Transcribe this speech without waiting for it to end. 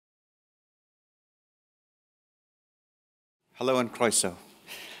Hello and croeso.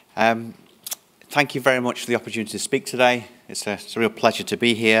 Thank you very much for the opportunity to speak today. It's a real pleasure to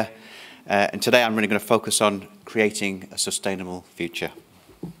be here. And today I'm really going to focus on creating a sustainable future.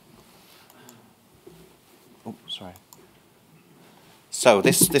 Oh, sorry. So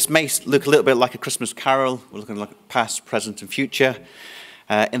this may look a little bit like a Christmas carol. We're looking at past, present and future.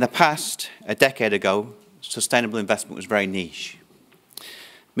 In the past, a decade ago, sustainable investment was very niche.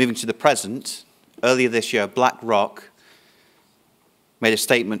 Moving to the present, earlier this year, BlackRock made a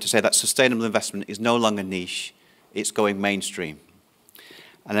statement to say that sustainable investment is no longer niche, it's going mainstream.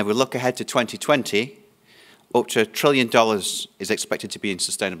 And then we look ahead to 2020, up to $1 trillion is expected to be in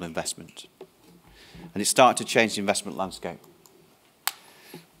sustainable investment. And it's starting to change the investment landscape.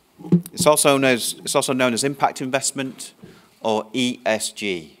 It's also known as impact investment, or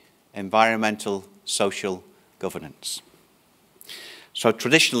ESG, environmental, social, governance. So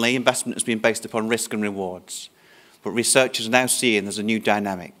traditionally, investment has been based upon risk and rewards. But researchers are now seeing there's a new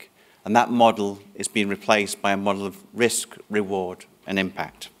dynamic, and that model is being replaced by a model of risk, reward, and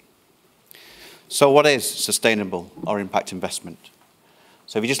impact. So what is sustainable or impact investment?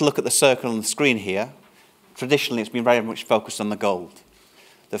 So if you just look at the circle on the screen here, traditionally it's been very much focused on the gold,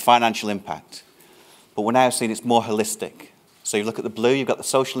 the financial impact. But we're now seeing it's more holistic. So you look at the blue, you've got the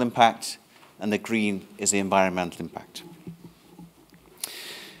social impact, and the green is the environmental impact.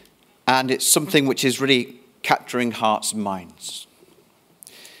 And it's something which is really capturing hearts and minds.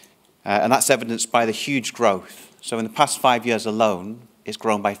 And that's evidenced by the huge growth. So in the past 5 years alone, it's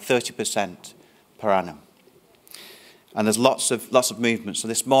grown by 30% per annum. And there's lots of movement. So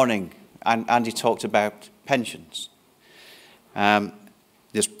this morning, Andy talked about pensions.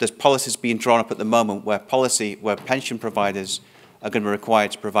 There's policies being drawn up at the moment where pension providers are going to be required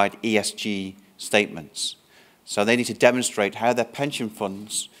to provide ESG statements. So they need to demonstrate how their pension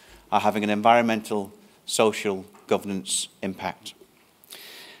funds are having an environmental, social, governance impact.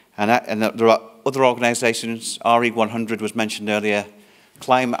 And there are other organisations, RE100 was mentioned earlier,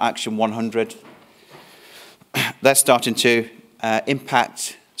 Climate Action 100. They're starting to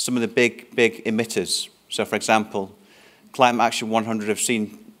impact some of the big emitters. So for example, Climate Action 100 have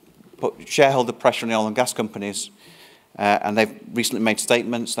put shareholder pressure on the oil and gas companies, and they've recently made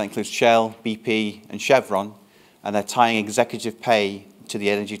statements, that includes Shell, BP and Chevron, and they're tying executive pay to the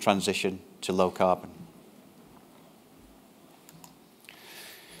energy transition to low carbon.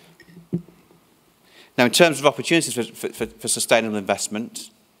 Now, in terms of opportunities for sustainable investment,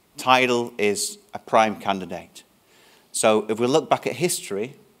 tidal is a prime candidate. So if we look back at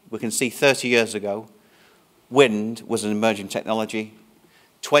history, we can see 30 years ago, wind was an emerging technology.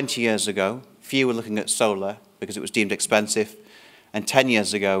 20 years ago, few were looking at solar because it was deemed expensive. And 10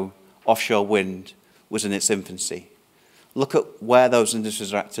 years ago, offshore wind was in its infancy. Look at where those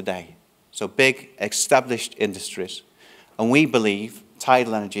industries are at today. So big, established industries. And we believe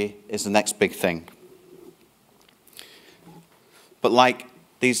tidal energy is the next big thing. But like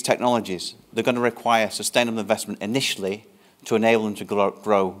these technologies, they're going to require sustainable investment initially to enable them to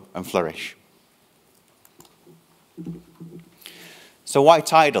grow and flourish. So why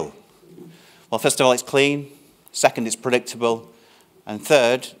tidal? Well, first of all, it's clean. Second, it's predictable. And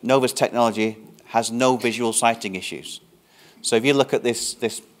third, Nova's technology has no visual sighting issues. So if you look at this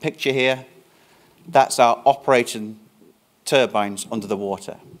picture here, that's our operating turbines under the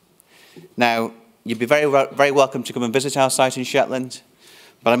water. Now, you'd be very welcome to come and visit our site in Shetland,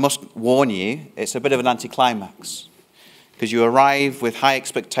 but I must warn you, it's a bit of an anticlimax, because you arrive with high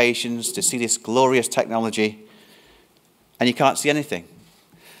expectations to see this glorious technology, and you can't see anything.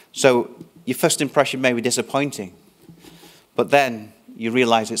 So your first impression may be disappointing, but then you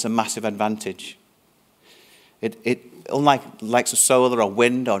realize it's a massive advantage. Unlike the likes of solar or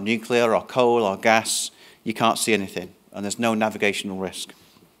wind or nuclear or coal or gas, you can't see anything, and there's no navigational risk.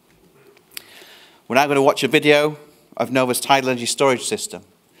 We're now going to watch a video of Nova's tidal energy storage system.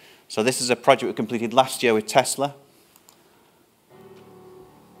 So this is a project we completed last year with Tesla.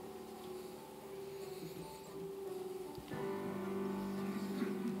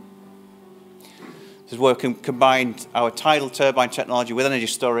 This is where we combined our tidal turbine technology with energy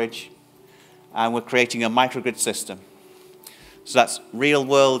storage, and we're creating a microgrid system. So that's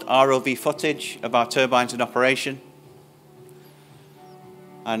real-world ROV footage of our turbines in operation.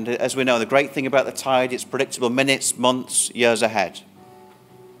 And as we know, the great thing about the tide, it's predictable minutes, months, years ahead.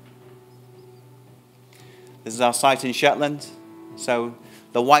 This is our site in Shetland. So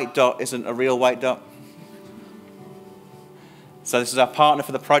the white dot isn't a real white dot. So this is our partner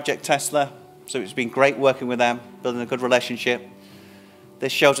for the project, Tesla. So it's been great working with them, building a good relationship.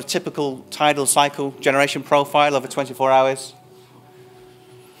 This shows a typical tidal cycle generation profile over 24 hours.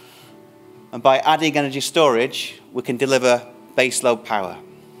 And by adding energy storage, we can deliver baseload power.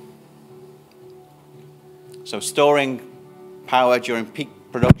 So storing power during peak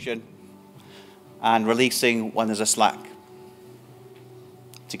production and releasing when there's a slack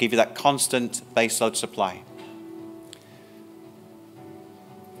to give you that constant baseload supply.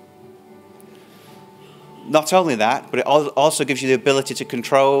 Not only that, but it also gives you the ability to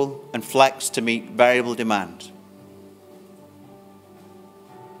control and flex to meet variable demand.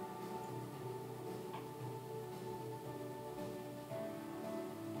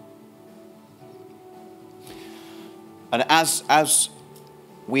 And as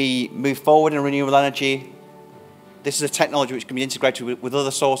we move forward in renewable energy, this is a technology which can be integrated with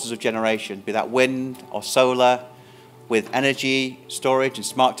other sources of generation, be that wind or solar, with energy storage and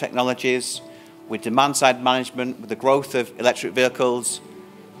smart technologies, with demand-side management, with the growth of electric vehicles.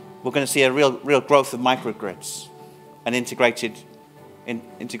 We're going to see a real growth of microgrids and integration.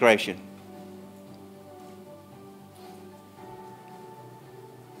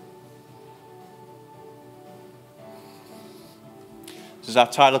 This is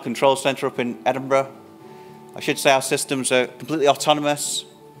our tidal control centre up in Edinburgh. I should say our systems are completely autonomous,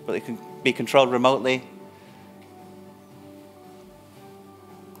 but they can be controlled remotely.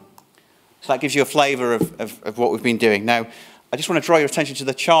 So that gives you a flavour of what we've been doing. Now, I just want to draw your attention to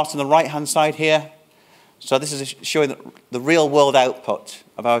the chart on the right-hand side here. So this is showing the real-world output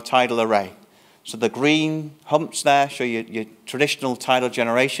of our tidal array. So the green humps there show you your traditional tidal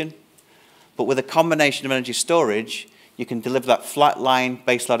generation, but with a combination of energy storage, you can deliver that flat-line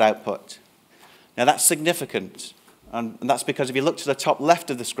baseload output. Now that's significant, and that's because if you look to the top left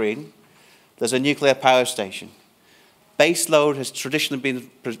of the screen, there's a nuclear power station. Baseload has traditionally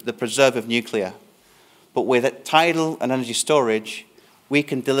been the preserve of nuclear, but with tidal and energy storage, we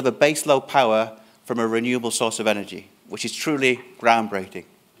can deliver baseload power from a renewable source of energy, which is truly groundbreaking.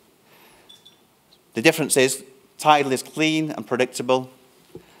 The difference is tidal is clean and predictable,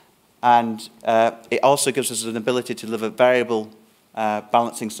 and it also gives us an ability to deliver variable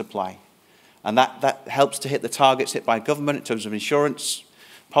balancing supply. And that helps to hit the targets hit by government in terms of insurance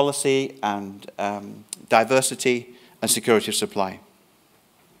policy and diversity and security of supply.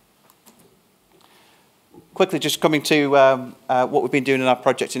 Quickly, just coming to what we've been doing in our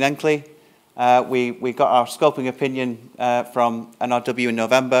project in Enkley. We got our scoping opinion from NRW in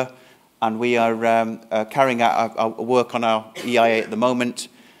November, and we are carrying out our work on our EIA at the moment.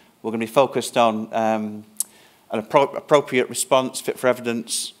 We're going to be focused on an appropriate response, fit for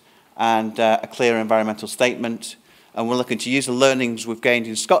evidence, and a clear environmental statement. And we're looking to use the learnings we've gained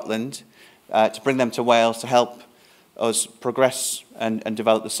in Scotland to bring them to Wales to help us progress and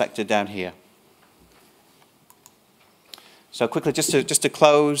develop the sector down here. So quickly, just to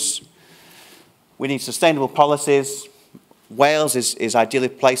close, we need sustainable policies. Wales is ideally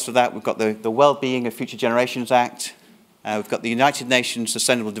placed for that. We've got the Wellbeing of Future Generations Act. We've got the United Nations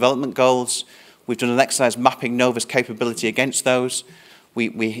Sustainable Development Goals. We've done an exercise mapping Nova's capability against those.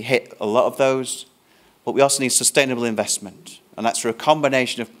 We hit a lot of those, but we also need sustainable investment, and that's through a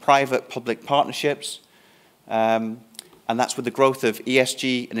combination of private-public partnerships, and that's with the growth of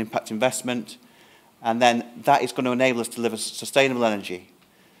ESG and impact investment, and then that is going to enable us to deliver sustainable energy,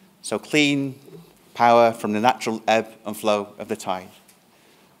 so clean power from the natural ebb and flow of the tide.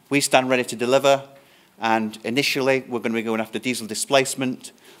 We stand ready to deliver, and initially we're going to be going after diesel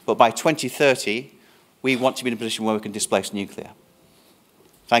displacement, but by 2030 we want to be in a position where we can displace nuclear.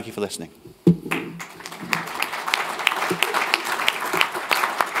 Thank you for listening.